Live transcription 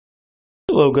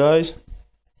Hello guys,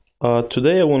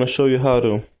 today I want to show you how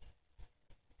to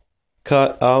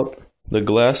cut out the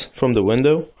glass from the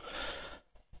window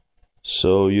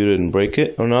so you didn't break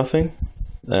it or nothing.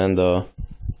 And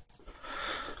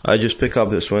I just pick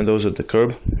up this windows at the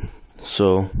curb,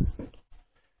 so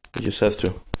you just have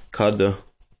to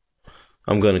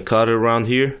I'm gonna cut it around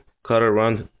here, cut it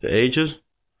around the edges,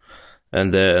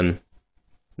 and then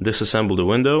disassemble the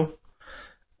window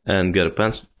and get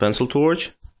a pencil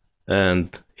torch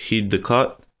and heat the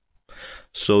cut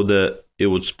so that it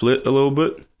would split a little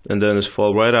bit and then it's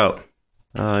fall right out.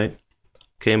 Alright,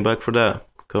 came back for that.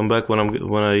 Come back when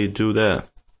I do that.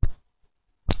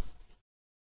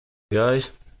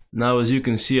 Guys, now as you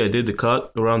can see I did the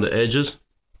cut around the edges.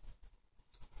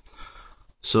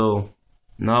 So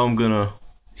now I'm gonna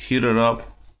heat it up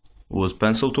with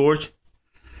pencil torch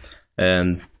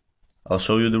and I'll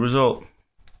show you the result.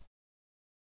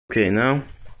 Okay, now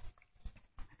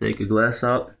take a glass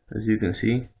out, as you can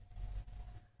see.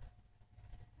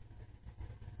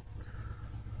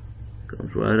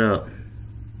 Comes right out.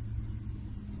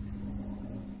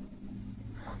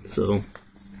 So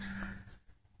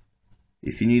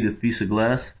if you need a piece of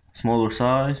glass, smaller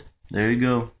size, there you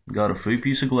go. Got a free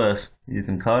piece of glass. You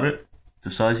can cut it the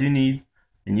size you need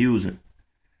and use it.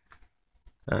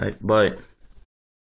 Alright, bye.